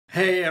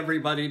Hey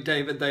everybody,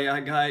 David the AI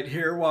Guide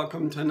here.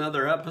 Welcome to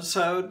another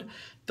episode.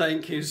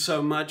 Thank you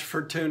so much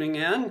for tuning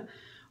in.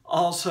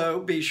 Also,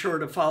 be sure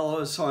to follow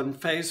us on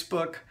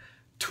Facebook,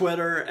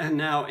 Twitter, and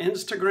now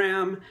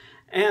Instagram.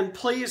 And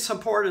please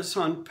support us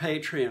on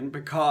Patreon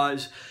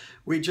because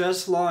we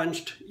just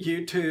launched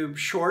YouTube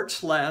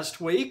Shorts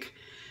last week,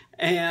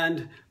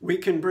 and we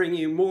can bring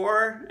you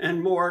more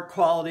and more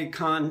quality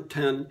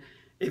content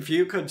if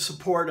you could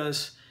support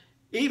us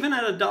even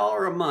at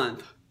 $1 a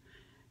month.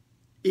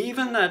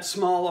 Even that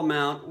small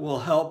amount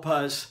will help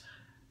us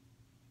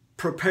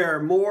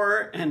prepare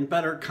more and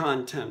better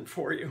content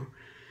for you.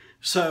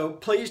 So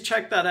please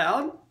check that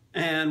out,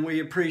 and we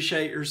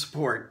appreciate your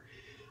support.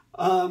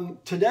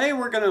 Today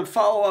we're going to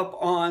follow up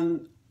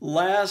on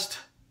last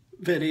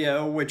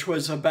video, which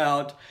was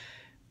about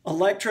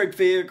electric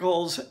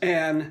vehicles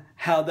and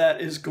how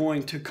that is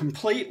going to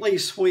completely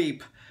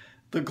sweep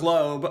the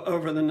globe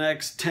over the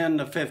next 10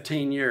 to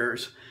 15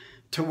 years.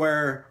 To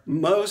where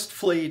most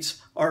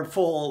fleets are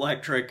full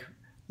electric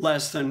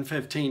less than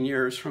 15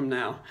 years from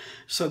now.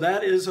 So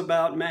that is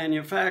about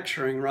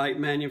manufacturing, right?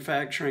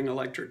 Manufacturing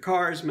electric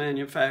cars,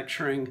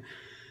 manufacturing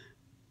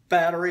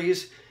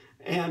batteries.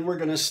 And we're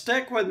going to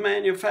stick with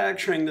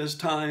manufacturing this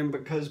time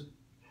because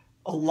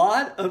a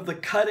lot of the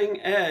cutting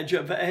edge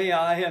of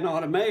AI and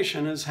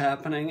automation is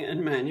happening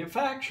in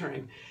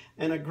manufacturing.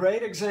 And a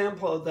great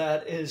example of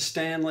that is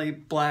Stanley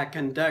Black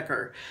and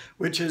Decker,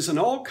 which is an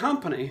old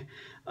company.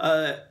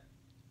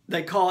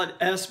 They call it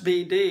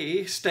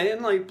SBD.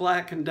 Stanley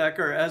Black and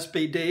Decker,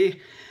 SBD,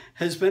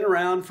 has been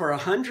around for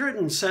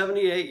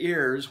 178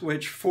 years,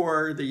 which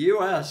for the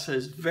US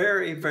is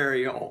very,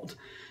 very old.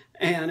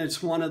 And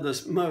it's one of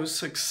the most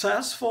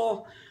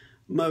successful,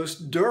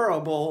 most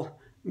durable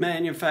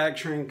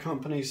manufacturing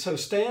companies. So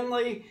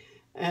Stanley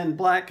and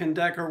Black and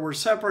Decker were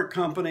separate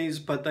companies,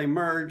 but they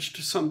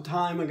merged some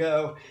time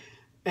ago.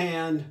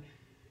 And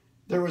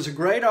there was a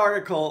great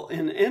article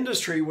in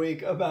Industry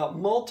Week about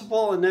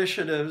multiple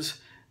initiatives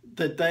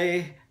that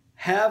they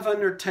have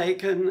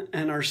undertaken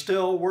and are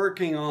still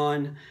working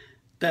on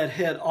that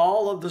hit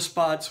all of the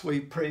spots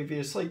we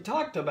previously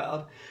talked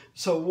about.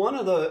 So one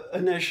of the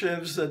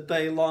initiatives that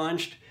they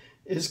launched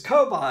is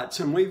cobots,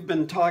 and we've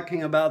been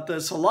talking about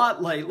this a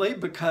lot lately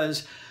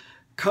because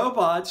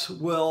cobots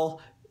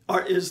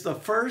is the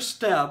first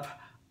step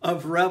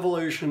of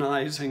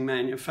revolutionizing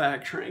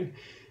manufacturing.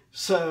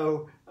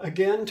 So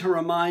again, to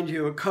remind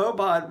you, a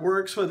cobot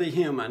works with a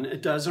human.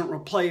 It doesn't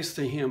replace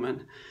the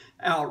human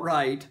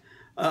outright,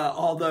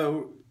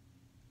 although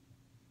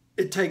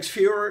it takes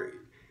fewer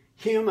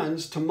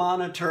humans to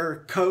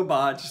monitor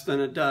cobots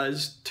than it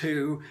does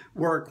to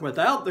work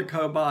without the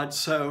cobots,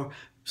 so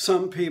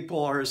some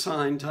people are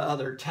assigned to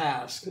other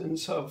tasks and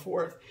so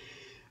forth.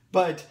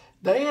 But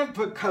they have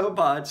put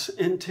cobots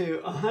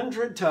into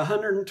 100 to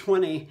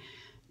 120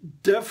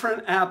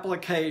 different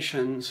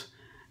applications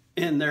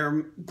in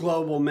their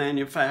global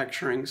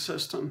manufacturing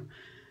system.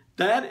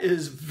 That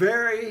is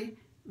very,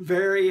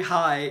 very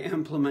high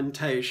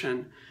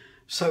implementation.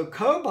 So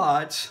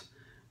cobots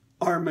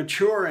are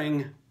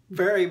maturing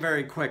very,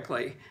 very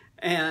quickly.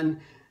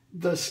 And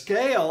the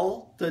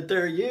scale that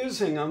they're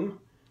using them,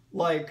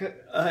 like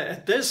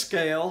at this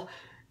scale,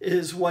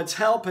 is what's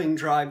helping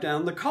drive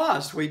down the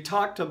cost. We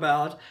talked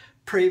about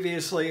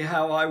previously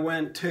how I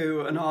went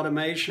to an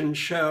automation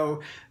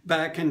show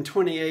back in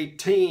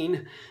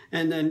 2018,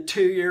 and then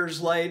 2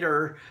 years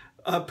later,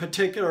 a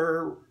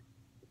particular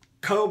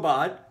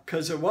cobot,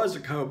 because it was a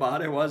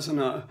cobot, it wasn't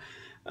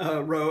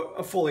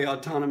a fully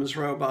autonomous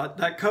robot.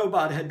 That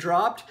cobot had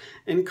dropped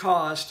in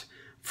cost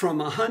from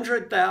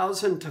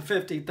 $100,000 to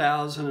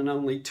 $50,000 in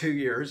only 2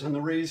 years. And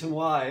the reason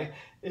why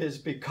is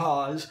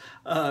because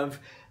of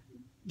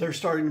there's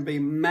starting to be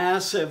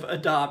massive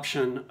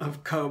adoption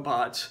of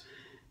cobots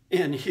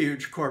in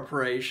huge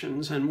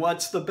corporations. And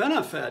what's the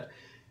benefit?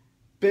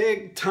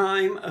 Big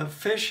time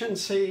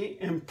efficiency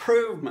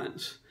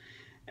improvements.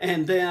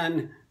 And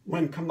then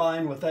when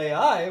combined with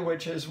AI,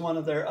 which is one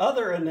of their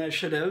other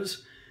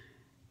initiatives,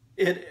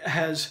 it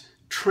has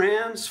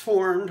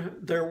transformed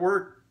their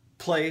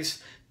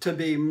workplace to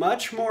be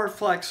much more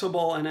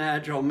flexible and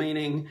agile,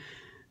 meaning,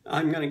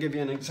 I'm going to give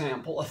you an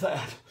example of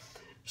that.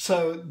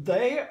 So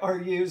they are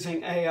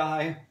using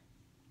AI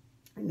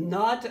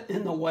not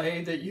in the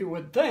way that you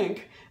would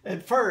think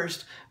at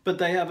first, but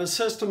they have a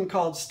system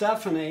called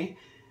Stephanie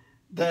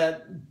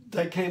that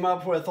they came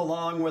up with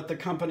along with the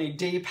company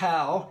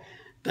DeepHow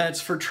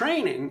that's for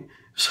training.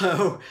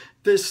 So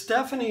this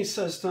Stephanie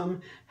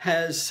system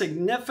has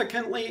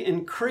significantly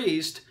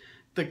increased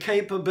the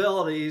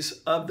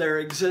capabilities of their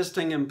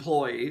existing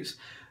employees.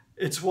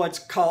 It's what's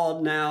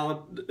called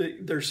now,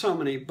 there's so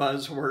many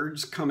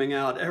buzzwords coming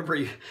out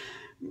every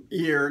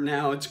year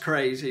now, it's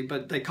crazy,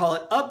 but they call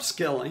it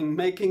upskilling,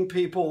 making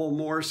people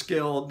more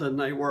skilled than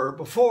they were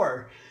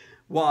before.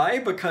 Why?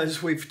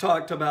 Because we've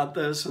talked about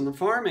this in the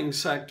farming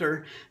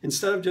sector.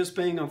 Instead of just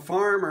being a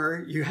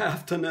farmer, you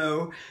have to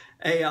know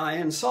AI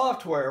and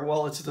software.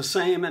 Well, it's the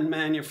same in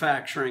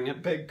manufacturing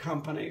at big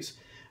companies.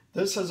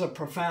 This is a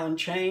profound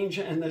change,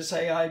 and this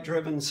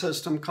AI-driven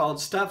system called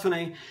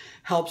Stephanie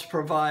helps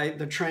provide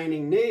the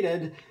training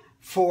needed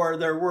for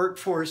their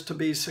workforce to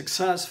be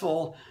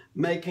successful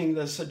making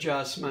this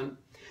adjustment.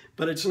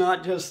 But it's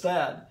not just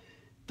that.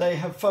 They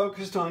have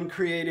focused on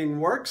creating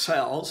work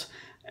cells,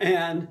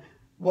 and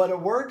what a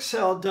work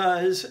cell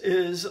does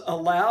is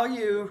allow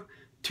you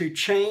to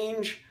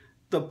change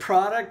the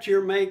product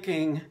you're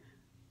making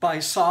by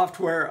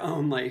software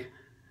only.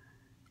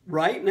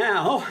 Right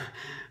now,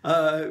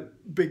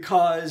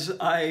 because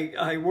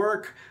I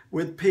work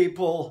with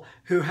people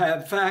who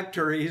have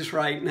factories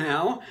right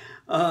now,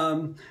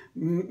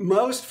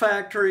 most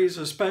factories,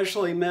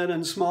 especially mid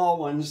and small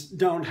ones,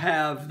 don't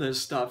have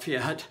this stuff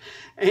yet.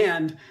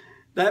 And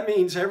that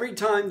means every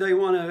time they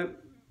want to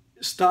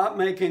stop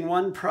making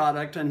one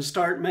product and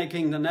start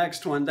making the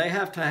next one, they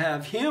have to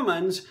have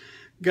humans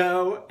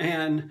go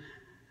and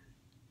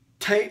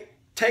take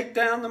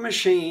down the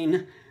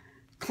machine,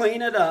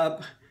 clean it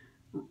up,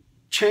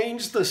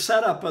 change the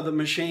setup of the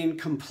machine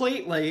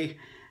completely,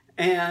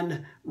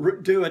 and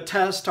do a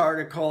test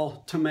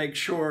article to make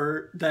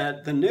sure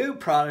that the new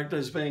product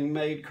is being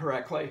made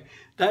correctly.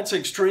 That's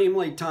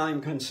extremely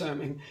time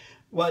consuming.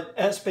 What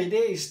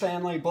SPD,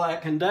 Stanley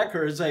Black and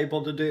Decker, is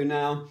able to do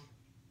now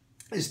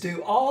is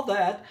do all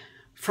that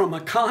from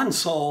a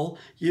console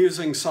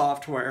using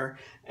software,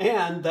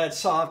 and that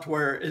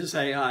software is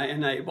AI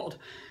enabled.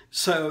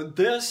 So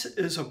this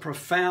is a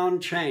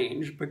profound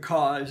change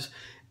because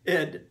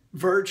it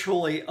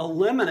virtually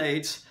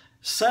eliminates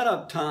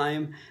setup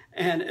time,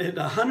 and it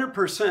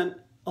 100%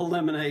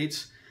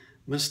 eliminates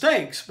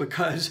mistakes,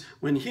 because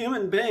when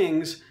human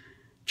beings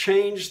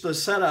change the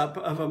setup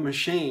of a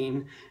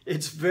machine,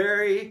 it's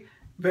very,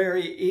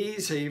 very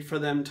easy for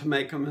them to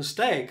make a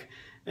mistake.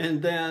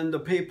 And then the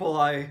people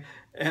I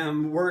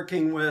am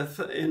working with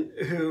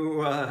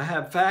who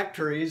have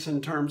factories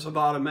in terms of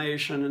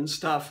automation and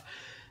stuff,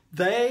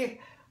 they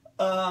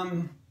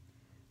are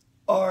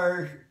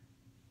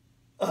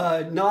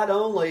not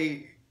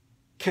only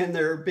can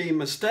there be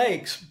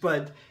mistakes,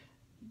 but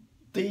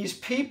these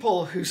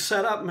people who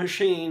set up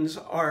machines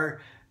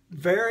are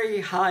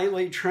very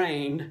highly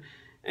trained,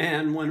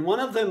 and when one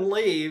of them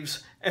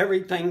leaves,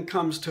 everything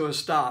comes to a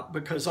stop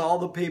because all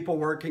the people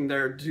working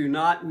there do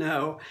not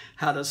know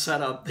how to set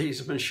up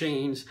these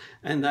machines,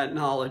 and that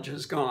knowledge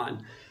is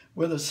gone.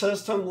 With a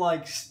system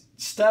like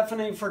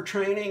Stephanie for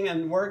training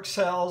and work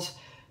cells,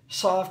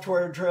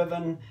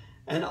 software-driven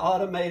and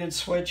automated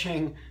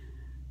switching,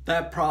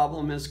 that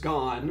problem is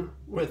gone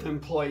with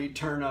employee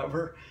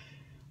turnover.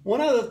 One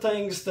of the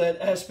things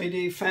that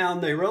SPD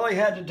found they really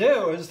had to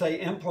do is they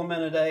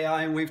implemented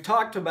AI, and we've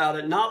talked about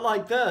it, not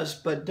like this,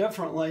 but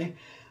differently,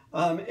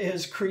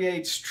 is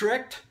create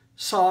strict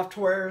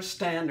software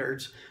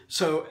standards.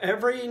 So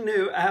every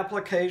new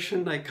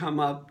application they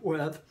come up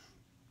with,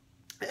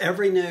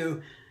 every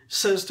new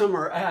system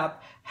or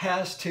app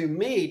has to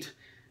meet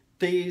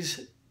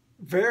these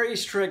very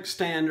strict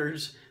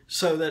standards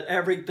so that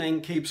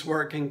everything keeps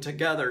working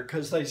together.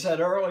 Because they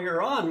said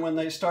earlier on, when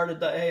they started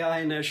the AI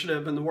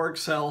initiative and the work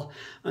cell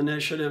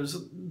initiatives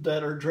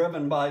that are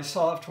driven by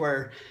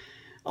software,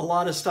 a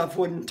lot of stuff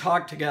wouldn't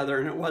talk together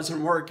and it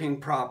wasn't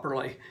working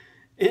properly.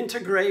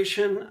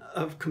 Integration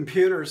of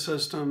computer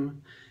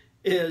system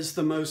is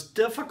the most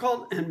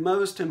difficult and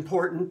most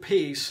important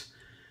piece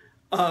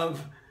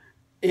of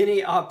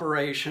any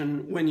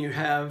operation when you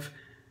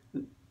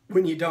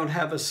don't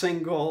have a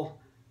single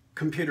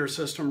computer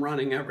system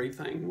running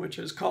everything, which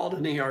is called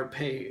an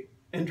ERP,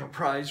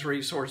 Enterprise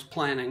Resource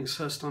Planning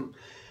System.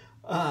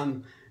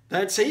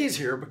 That's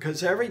easier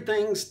because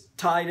everything's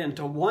tied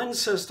into one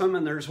system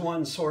and there's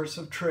one source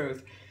of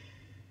truth.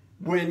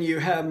 When you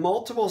have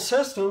multiple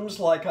systems,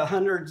 like a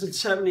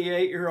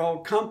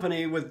 178-year-old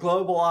company with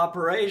global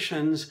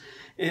operations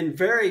in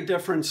very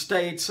different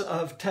states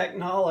of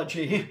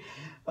technology,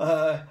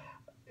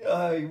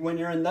 when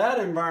you're in that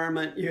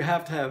environment, you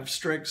have to have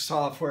strict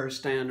software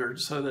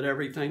standards so that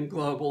everything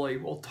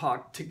globally will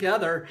talk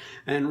together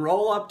and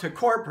roll up to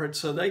corporate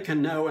so they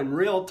can know in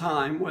real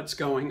time what's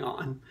going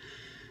on.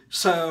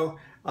 So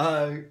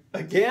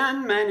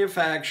again,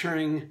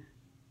 manufacturing,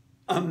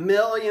 1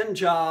 million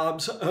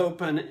jobs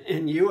open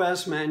in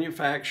U.S.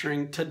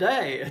 manufacturing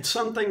today. It's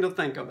something to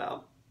think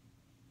about.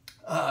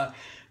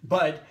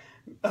 But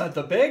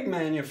the big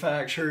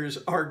manufacturers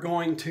are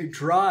going to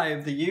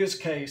drive the use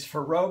case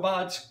for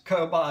robots,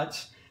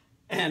 cobots,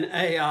 and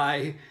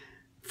AI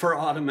for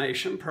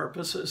automation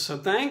purposes. So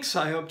thanks.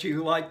 I hope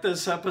you liked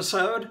this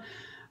episode,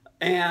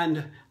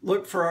 and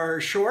look for our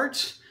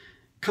shorts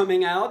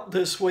coming out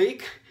this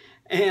week.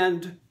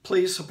 And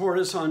please support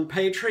us on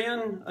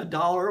Patreon,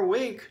 $1 a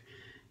week.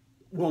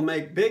 We'll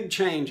make big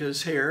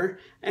changes here.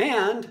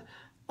 And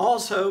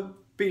also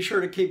be sure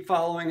to keep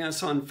following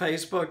us on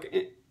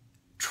Facebook,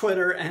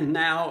 Twitter, and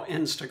now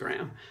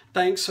Instagram.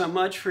 Thanks so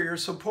much for your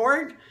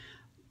support.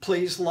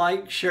 Please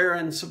like, share,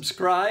 and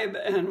subscribe,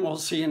 and we'll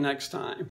see you next time.